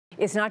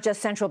It's not just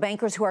central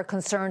bankers who are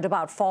concerned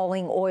about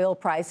falling oil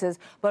prices,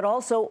 but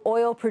also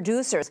oil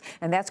producers.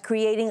 And that's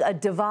creating a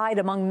divide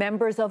among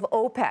members of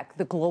OPEC,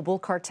 the global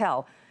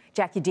cartel.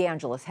 Jackie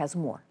DeAngelis has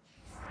more.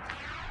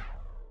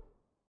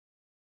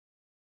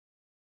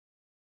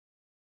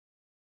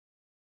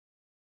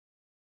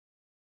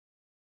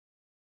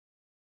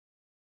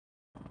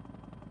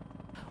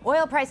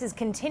 Oil prices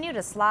continue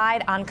to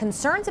slide on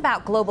concerns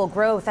about global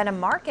growth and a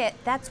market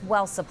that's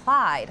well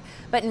supplied.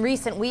 But in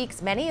recent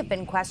weeks, many have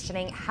been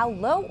questioning how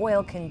low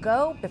oil can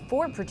go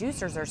before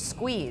producers are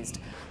squeezed.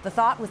 The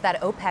thought was that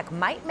OPEC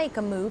might make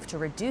a move to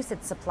reduce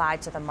its supply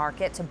to the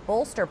market to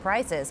bolster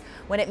prices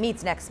when it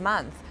meets next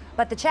month.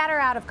 But the chatter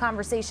out of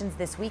conversations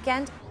this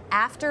weekend,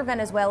 after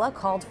Venezuela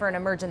called for an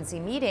emergency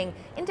meeting,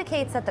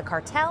 indicates that the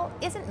cartel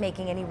isn't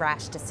making any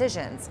rash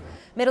decisions.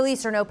 Middle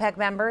Eastern OPEC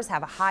members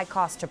have a high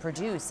cost to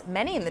produce,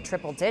 many in the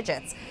triple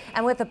digits.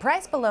 And with the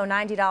price below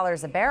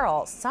 $90 a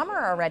barrel, some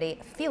are already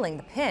feeling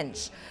the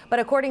pinch. But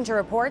according to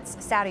reports,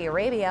 Saudi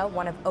Arabia,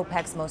 one of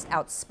OPEC's most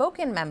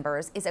outspoken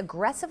members, is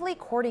aggressively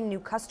courting new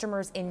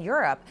customers in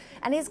Europe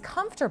and is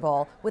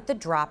comfortable with the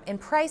drop in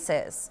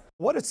prices.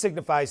 What it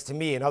signifies to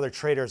me and other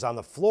traders on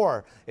the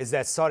floor is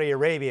that Saudi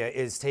Arabia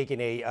is taking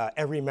a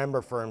every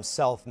member for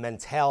himself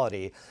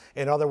mentality.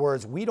 In other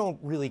words, we don't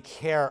really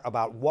care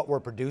about what we're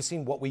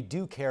producing. What we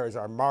do care is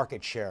our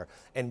market share,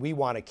 and we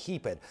want to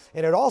keep it.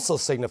 And it also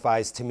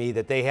signifies to me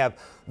that they have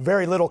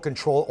very little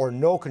control or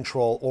no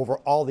control over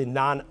all the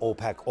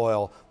non-OPEC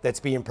oil that's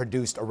being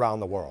produced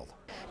around the world.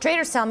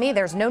 Traders tell me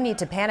there's no need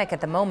to panic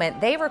at the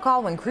moment. They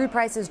recall when crude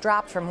prices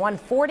dropped from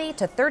 $140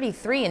 to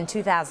 $33 in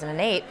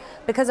 2008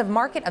 because of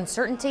market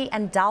uncertainty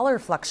and dollar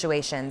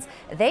fluctuations.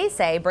 They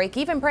say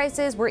break-even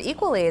prices were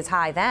equally as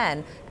high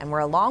then, and we're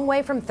a long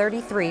way from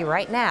 33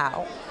 right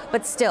now.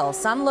 But still,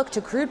 some look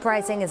to crude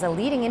pricing as a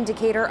leading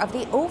indicator of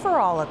the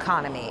overall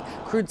economy.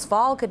 Crude's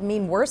fall could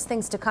mean worse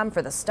things to come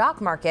for the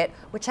stock market,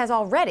 which has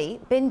already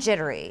been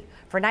jittery.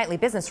 For Nightly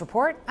Business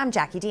Report, I'm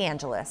Jackie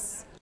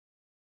DeAngelis.